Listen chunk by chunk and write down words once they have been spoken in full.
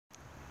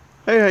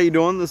Hey, how you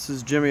doing? This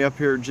is Jimmy up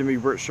here at Jimmy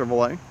Britt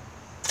Chevrolet.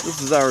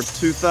 This is our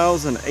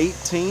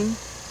 2018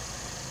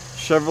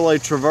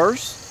 Chevrolet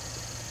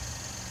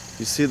Traverse.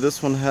 You see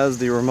this one has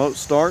the remote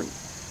start.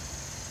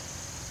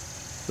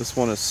 This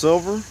one is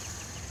silver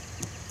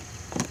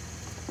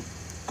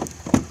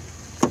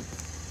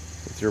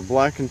with your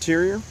black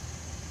interior.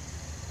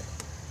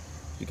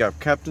 You got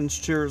captain's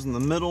chairs in the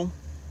middle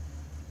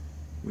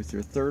with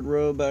your third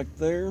row back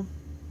there.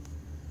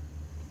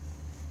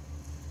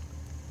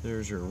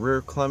 There's your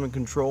rear climate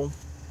control.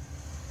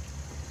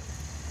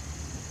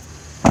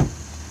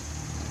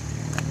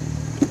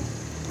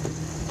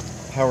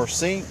 Power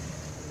seat.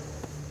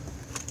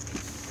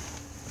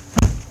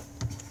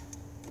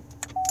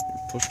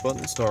 Push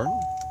button start.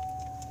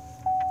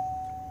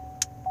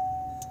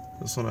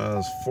 This one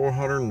has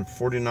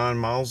 449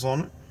 miles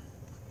on it.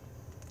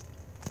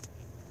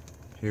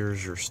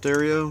 Here's your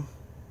stereo.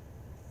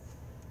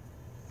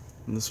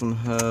 And this one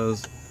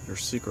has your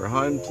secret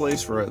hiding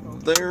place right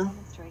there.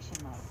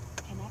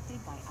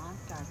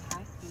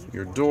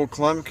 Your dual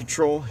climate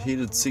control,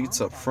 heated seats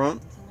up front.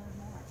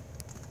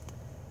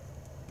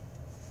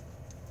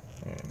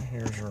 And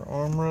here's your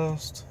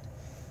armrest.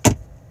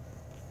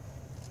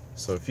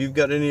 So if you've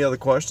got any other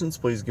questions,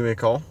 please give me a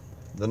call.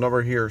 The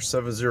number here is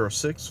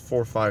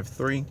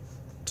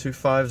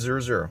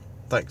 706-453-2500.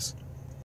 Thanks.